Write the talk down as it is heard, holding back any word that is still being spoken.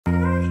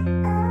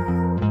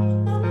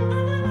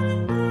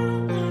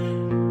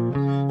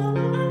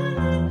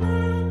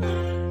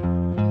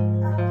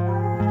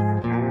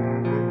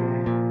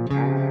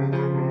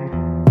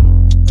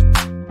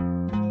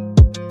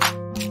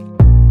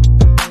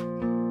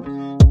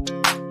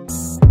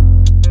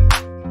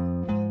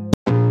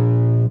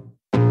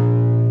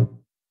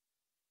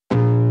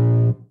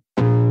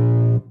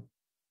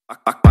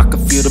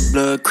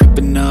blood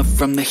creeping up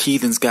from the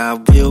heathens.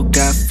 Got will,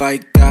 got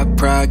fight, got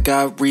pride,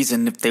 got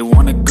reason. If they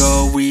wanna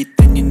go eat,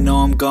 then you know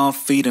I'm gon'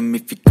 feed them.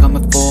 If you're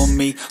coming for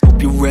me,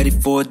 hope you're ready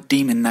for a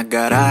demon. I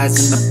got eyes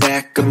in the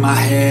back of my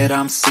head,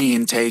 I'm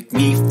seeing. Take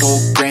me for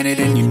granted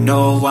and you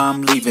know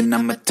I'm leaving.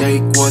 I'ma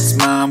take what's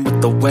mine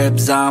with the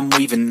webs I'm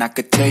weaving. I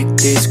could take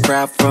this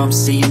crowd from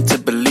seeing to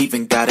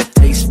believing. Got a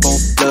taste for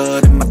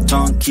blood and my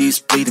tongue keeps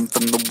bleeding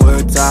from the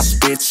words I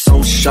spit.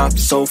 So sharp,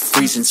 so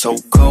freezing, so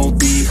cold.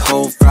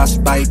 Behold,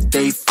 frostbite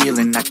they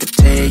feeling. I could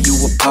tear you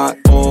apart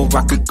or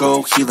I could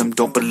go heal them.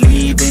 Don't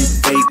believe in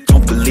fate,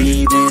 don't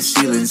believe in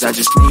ceilings. I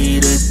just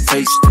need a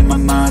taste and my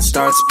mind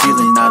starts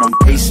peeling. I don't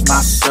pace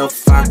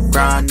myself, I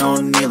grind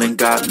on kneeling.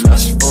 Got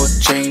lust for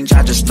change,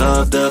 I just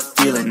love the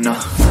feeling.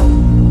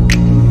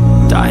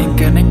 I ain't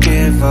gonna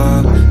give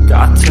up.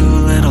 Got too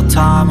little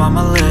time,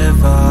 I'ma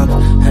live up.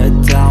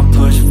 Head down,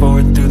 push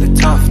forward through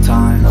the tough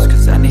times.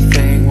 Cause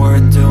anything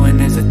worth doing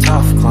is a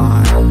tough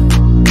climb.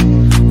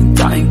 And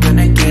I ain't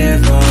gonna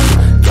give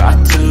up.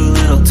 Got too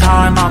little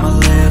time, I'ma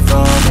live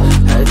up.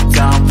 Head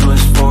down,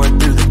 push forward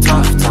through the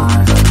tough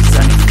times. Cause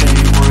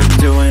anything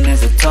worth doing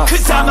is a tough climb.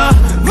 Cause I'ma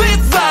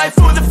live life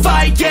for the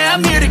fight, yeah,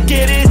 I'm here to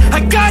get it. I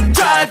got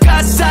drive,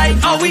 got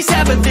sight, always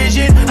have a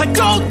vision. I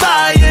don't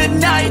lie at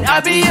night, I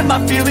be in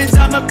my feelings.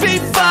 I'ma be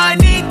fine,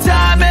 need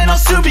time, and I'll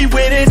soon be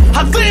winning.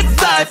 I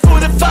live life for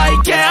the fight,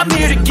 yeah, I'm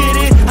here to get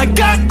it. I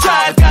got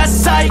drive, got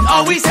sight,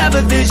 always have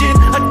a vision.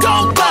 I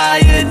don't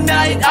lie at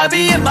night, I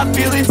be in my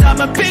feelings.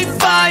 I'ma be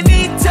fine,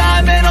 need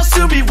time, and I'll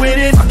soon be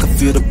winning. I can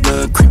feel the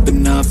blood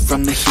creeping up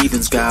from the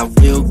heathens. Got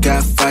will,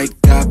 got fight,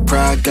 got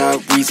pride,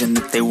 got reason.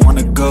 If they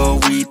wanna go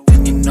eat,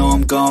 then you know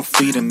I'm gon'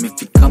 feed them.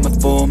 If you're coming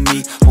for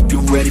me, hope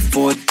you're ready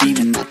for a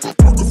demon. I can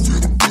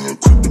feel the blood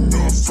creeping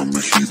up from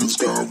the heathens.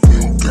 Got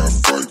will, got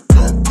fight,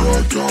 got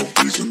pride,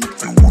 got reason. If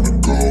they wanna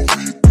go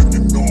eat, then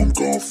you know I'm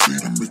gon'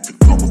 feed them. If you're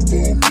coming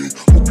for me,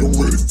 hope you're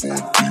ready for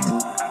a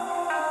demon.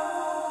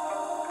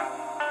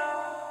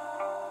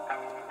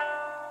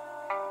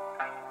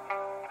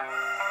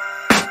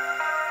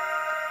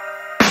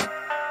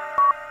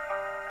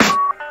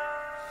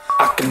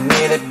 I can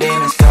hear the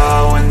demons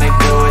call when they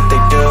do what they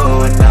do.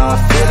 And now I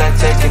feel like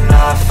taking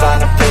off,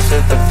 find a place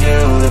with a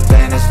view. The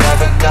pain is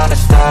never gonna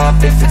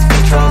stop if it's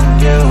controlling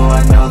you.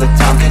 I know that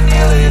time can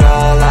heal it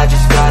all, I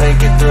just gotta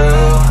get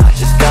through. I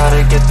just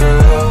gotta get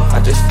through, I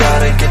just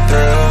gotta get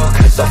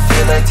through. Cause I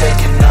feel like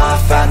taking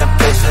off, find a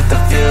place with a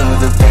view.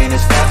 The pain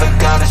is never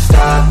gonna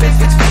stop if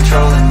it's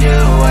controlling you.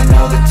 I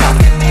know that time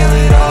can heal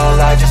it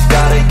all, I just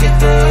gotta get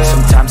through.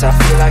 Sometimes I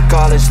feel like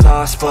all is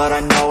lost, but I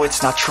know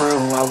it's not true.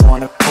 I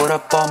wanna put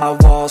up all my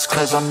walls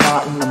cause I'm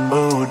not in the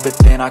mood, but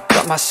then I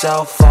cut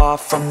myself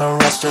off from the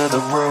rest of the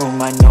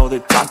room. I know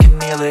that time can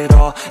heal it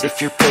all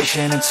if you're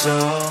patient and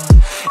soon.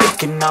 It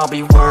can all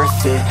be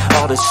worth it,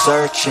 all the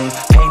searching.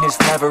 Pain is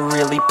never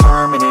really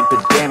permanent,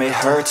 but damn it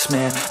hurts,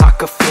 man. I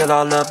could feel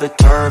all of the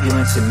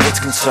turbulence and it's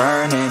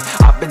concerning.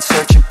 I've been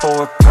searching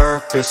for a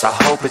purpose, I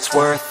hope it's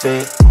worth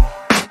it.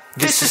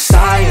 This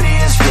society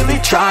is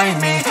really trying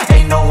me.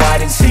 Ain't no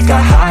hide and seek,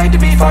 I hide to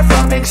be far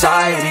from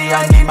anxiety.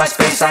 I need my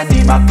space, I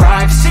need my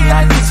privacy.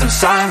 I need some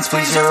silence,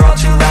 please, you're all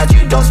too loud.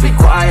 You don't speak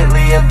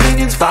quietly,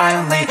 opinions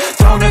violently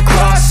thrown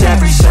across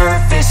every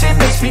surface. It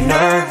makes me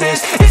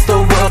nervous, is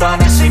the world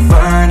honestly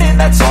burning?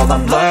 That's all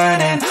I'm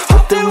learning.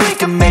 Hope that we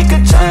can make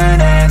a turn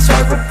and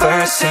start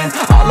reversing.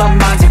 All our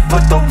minds, we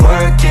put the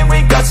work in,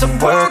 we got some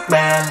work,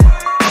 man.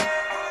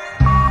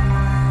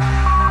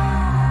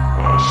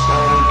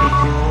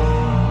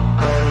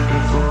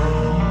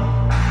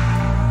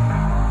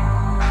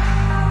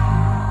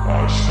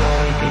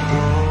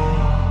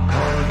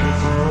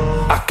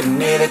 I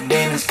can hear the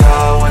demons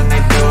call when they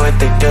do what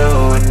they do.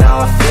 And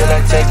now I feel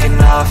like taking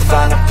off,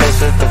 find a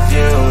place with a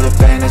view. The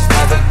pain is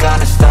never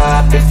gonna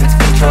stop if it's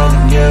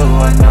controlling you.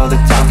 I know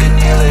that time can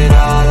heal it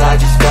all, I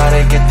just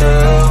gotta get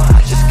through.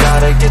 I just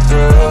gotta get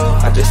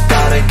through, I just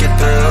gotta get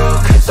through.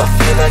 Cause I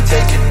feel like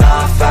taking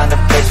off, find a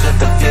place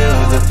with a view.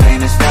 The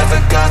pain is never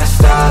gonna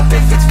stop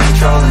if it's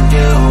controlling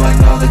you. I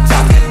know that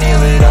time can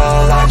heal it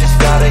all, I just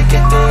gotta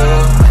get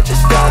through. I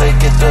just gotta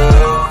get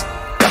through.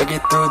 Gotta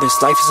get through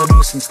this, life is a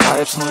nuisance,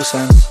 tie up some loose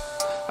ends.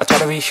 I try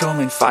to be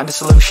human, find a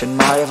solution,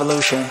 my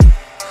evolution.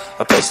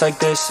 A place like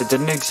this, it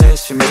didn't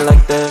exist, we made it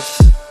like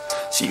this.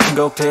 So you can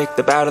go pick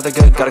the bad or the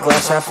good, got a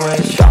glass halfway.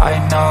 I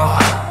know,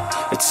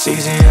 it's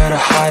easier to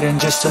hide than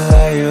just to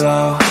lay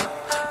low.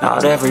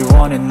 Not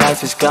everyone in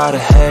life has got a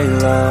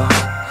halo.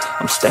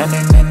 I'm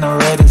standing in the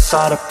red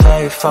inside a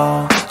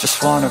payphone.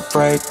 Just wanna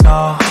break,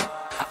 no,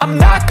 I'm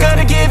not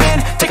gonna give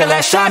in. Take a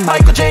last shot,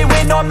 Michael J.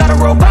 Win. No, I'm not a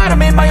robot,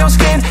 I'm in my own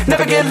skin.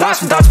 Never get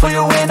lost when thoughts pull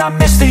you in. I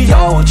miss the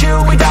old you,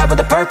 we died with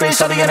a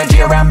purpose. All the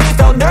energy around me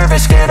felt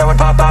nervous, scared I would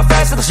pop off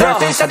fast to the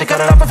surface. Had to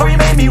cut it off before you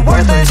made me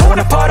worthless. Torn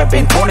apart, I've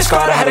been torn and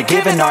scarred. I had a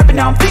given art, but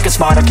now I'm thinking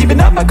smart. I'm keeping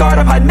up my guard,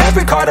 I'm hiding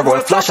every card. A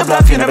royal flush of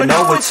love, you never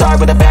know what's hard.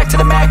 With a back to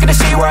the mat, gonna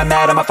see where I'm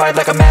at. I'ma fight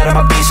like I'm mad, I'm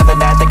a beast of the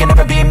net. They can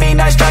never be me,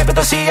 nice try, but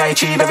they'll see I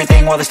achieve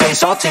everything while they stay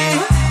salty.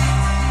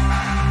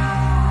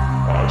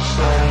 I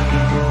started to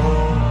go,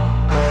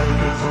 gotta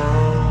get through.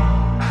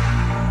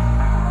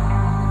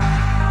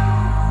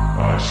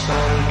 I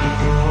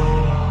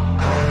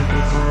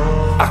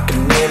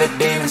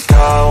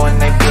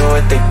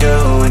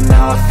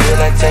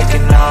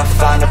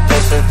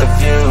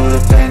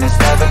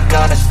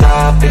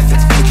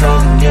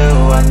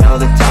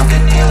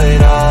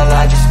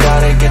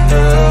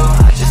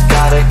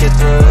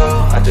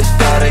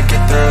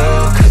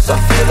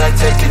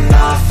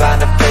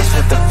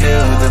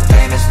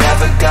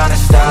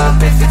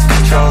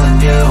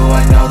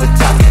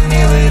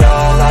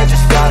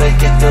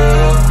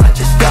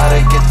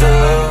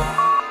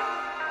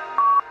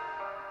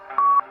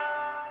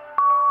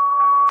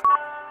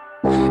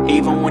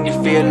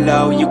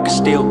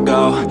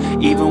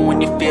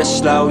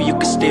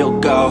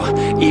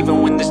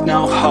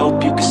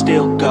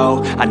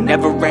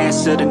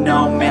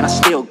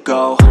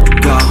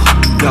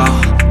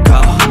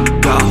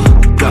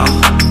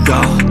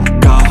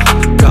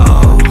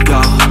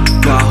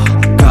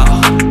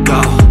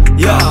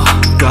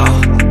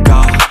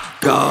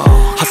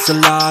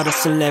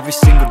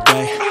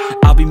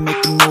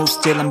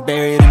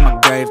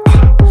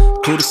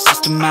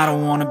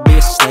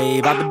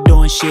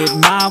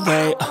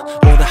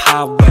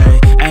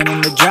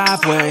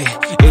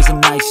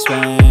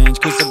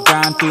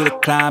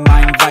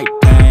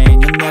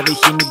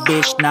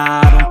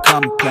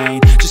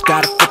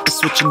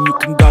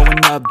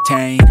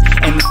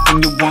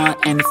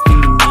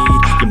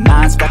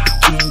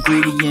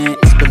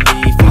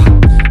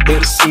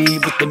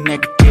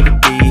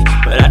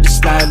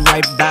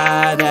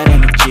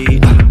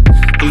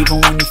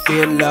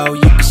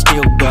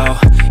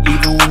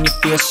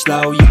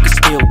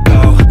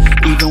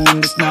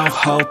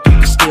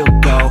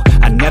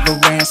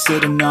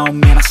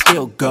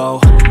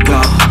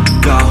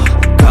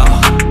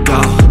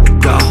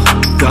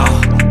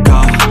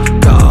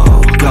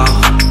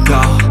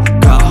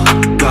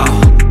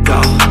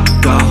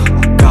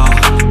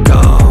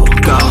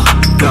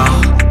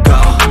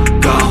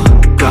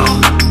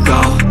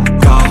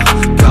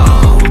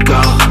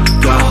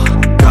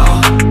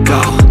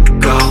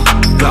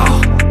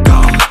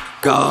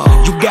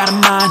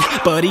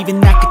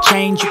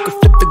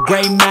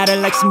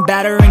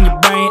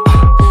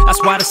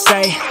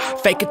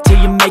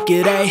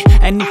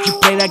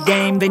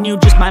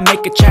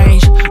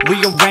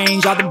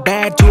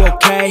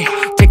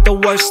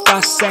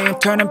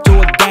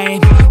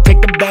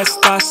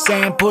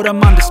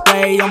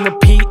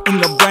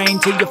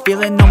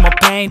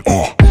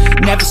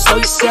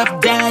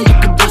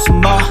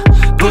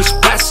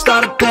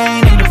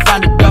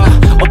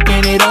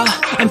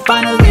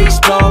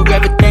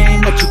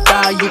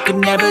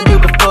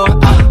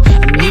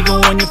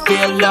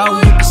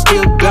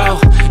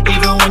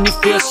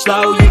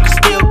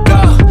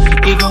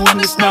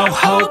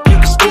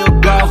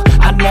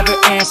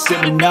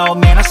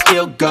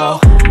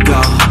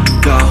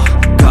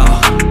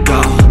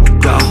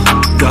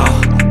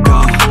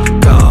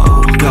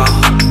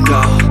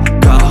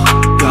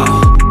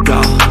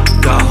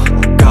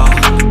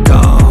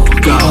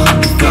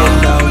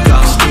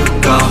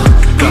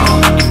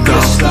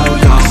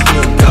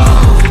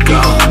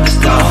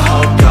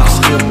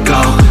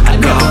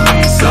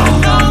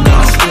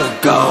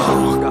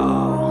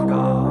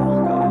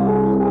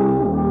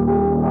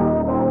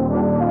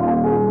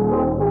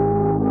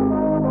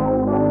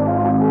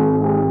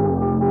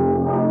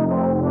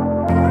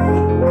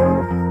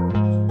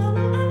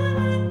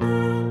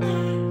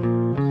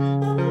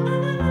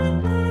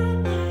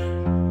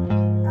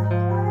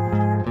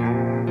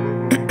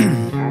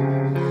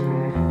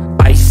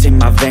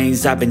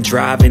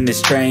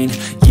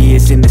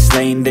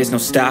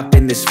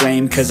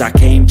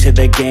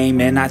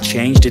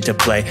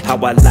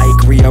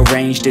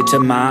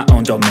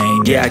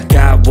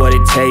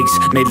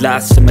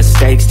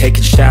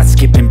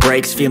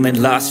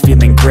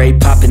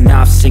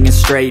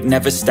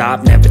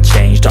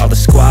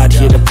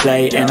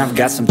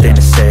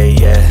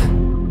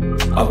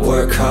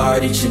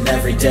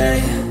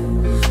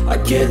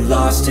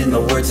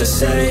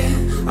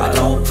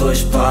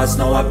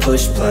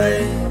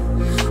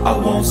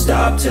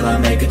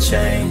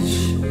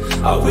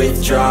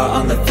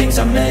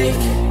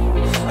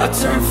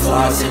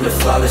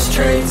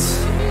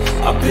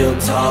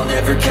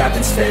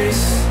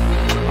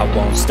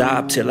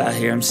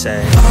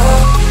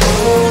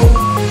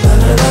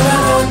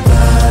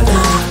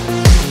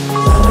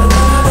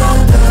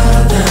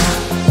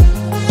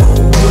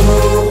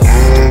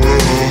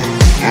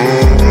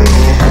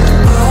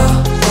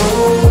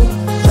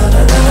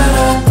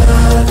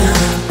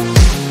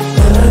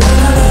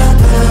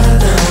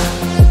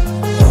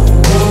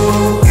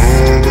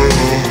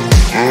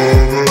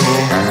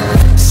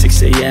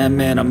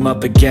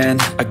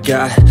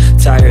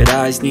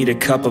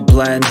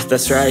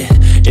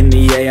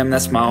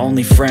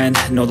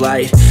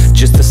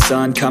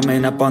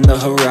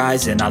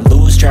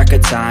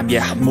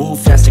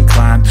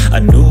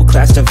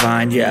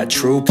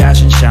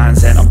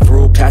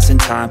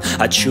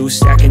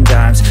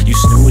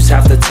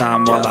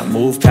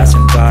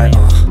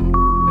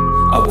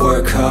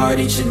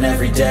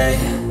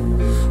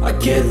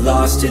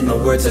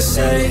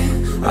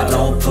I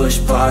don't push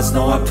pause,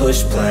 no I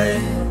push play.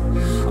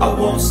 I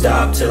won't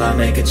stop till I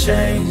make a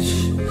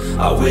change.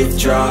 I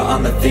withdraw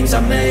on the things I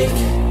make.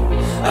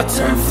 I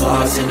turn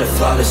flaws into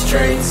flawless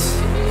traits.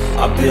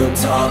 I build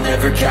tall,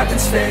 never capped in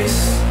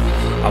space.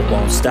 I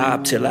won't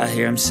stop till I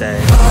hear him say,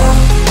 oh,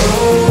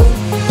 oh,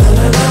 la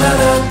la la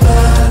la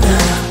la la,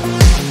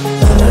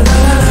 la la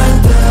la la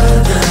la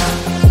la,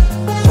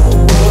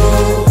 oh,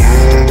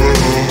 oh,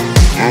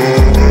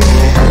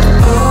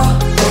 oh,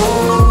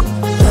 oh,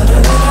 la la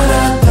la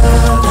la la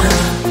la,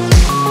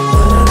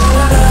 la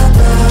la la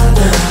la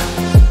la,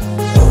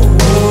 oh,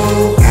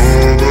 oh.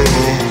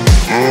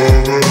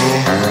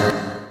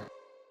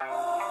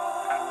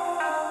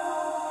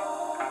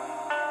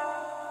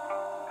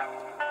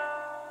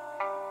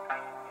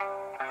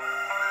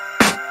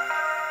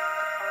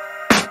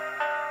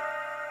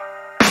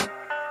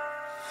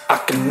 I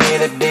can hear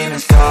the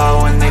demons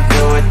call when they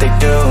do what they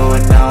do.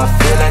 And now I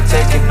feel like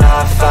taking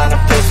off, find a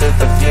place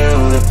with a view.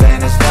 The pain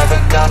is never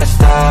gonna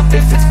stop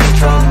if it's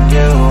controlling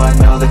you. I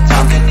know that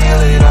time can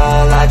heal it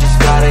all, I just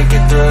gotta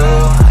get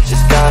through. I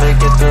just gotta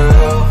get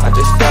through, I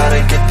just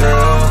gotta get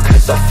through.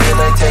 Cause I feel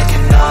like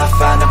taking off,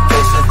 find a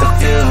place with a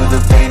view.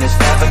 The pain is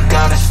never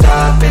gonna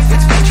stop if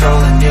it's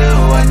controlling you.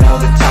 I know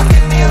that time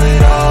can heal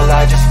it all,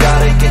 I just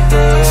gotta get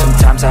through.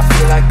 Sometimes I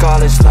feel like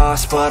all is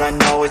lost, but I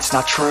know it's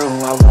not true.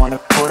 I wanna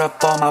put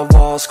up all my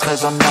walls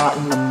cause I'm not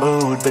in the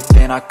mood, but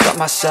then I cut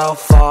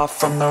myself off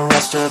from the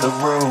rest of the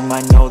room.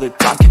 I know that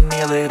time can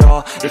heal it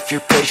all if you're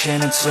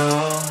patient and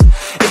soon.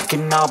 It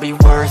can all be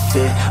worth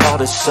it, all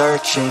the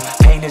searching.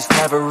 Pain is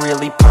never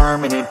really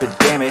permanent, but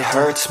damn it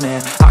hurts,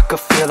 man. I could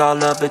feel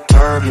all of the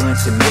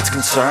turbulence and it's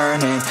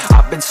concerning.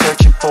 I've been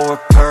searching for a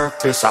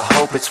purpose, I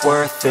hope it's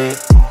worth it.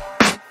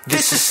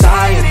 This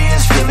society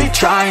is really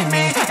trying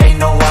me. Ain't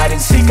no hide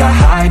and seek, I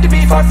hide to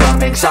be far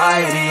from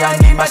anxiety. I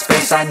need my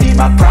space, I need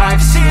my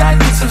privacy. I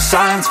need some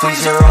silence,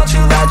 please, you're all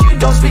too loud. You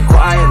don't speak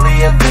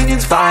quietly,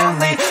 opinions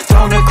violently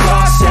thrown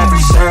across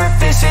every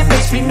surface. It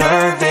makes me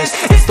nervous,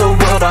 it's the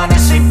world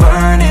honestly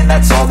burning.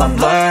 That's all I'm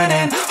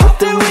learning,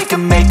 hope that we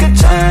can make a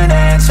turn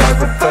and start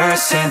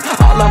reversing.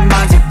 All our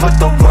minds, we put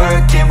the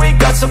work in, we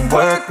got some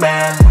work,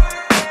 man.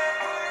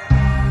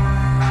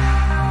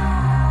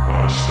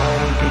 I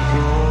started to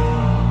grow.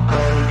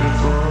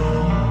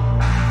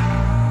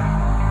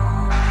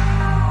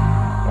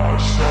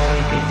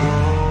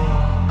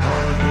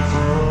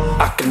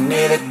 I can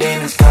hear the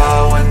demons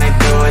call when they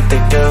do what they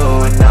do.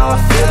 And now I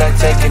feel like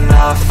taking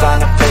off,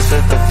 find a place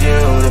with a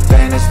view. The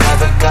pain is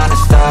never gonna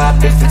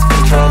stop if it's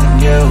controlling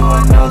you.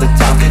 I know that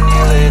time can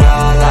heal it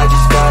all, I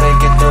just gotta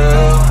get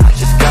through. I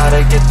just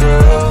gotta get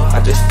through, I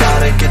just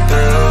gotta get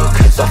through.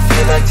 Cause I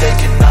feel like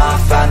taking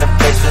off, find a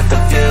place with a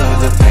view.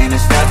 The pain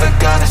is never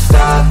gonna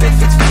stop if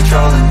it's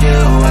controlling you.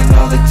 I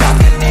know that time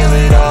can heal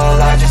it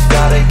all, I just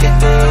gotta get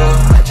through.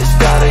 I just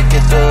gotta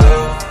get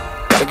through.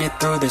 Gotta get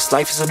through this,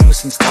 life is a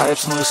nuisance, tie up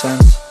some loose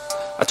ends.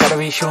 I try to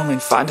be human,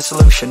 find a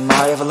solution,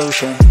 my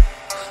evolution.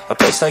 A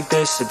place like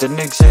this, it didn't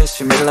exist,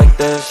 we made it like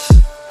this.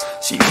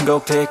 So you can go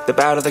pick the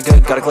bad or the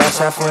good, got a glass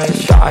halfway.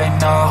 I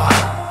know,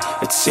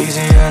 it's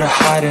easier to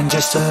hide than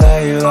just to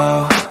lay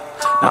low.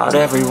 Not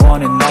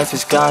everyone in life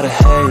has got a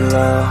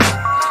halo.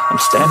 I'm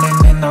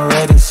standing in the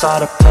red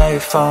inside a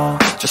payphone,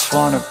 just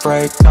wanna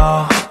break,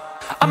 no.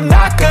 I'm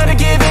not gonna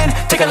give in,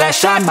 take a last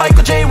shot,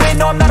 Michael J. Win.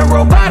 No, I'm not a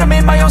robot, I'm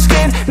in my own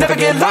skin. Never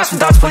get lost when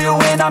thoughts pull you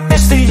in. I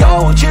miss the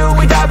old you,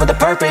 we died with a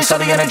purpose. All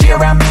the energy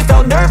around me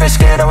felt nervous,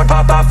 scared I would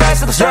pop off fast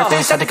to the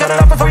surface. Had to cut it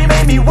off before you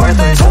made me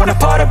worthless. Torn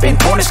apart, I've been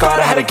torn and scarred.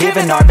 I had a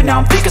given art, but now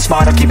I'm thinking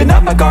smart. I'm keeping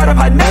up my guard, I'm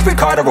hiding every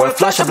card. A royal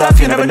flush of love,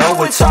 you never know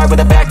what's hard. With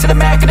a back to the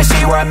mat, gonna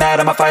see where I'm at.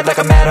 I'ma fight like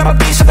I'm mad, I'm a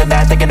beast of the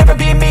net. They can never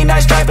be me,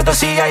 nice try, but they'll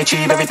see I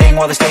achieve everything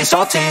while they stay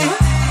salty.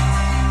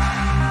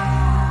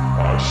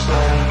 I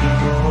started to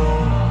go.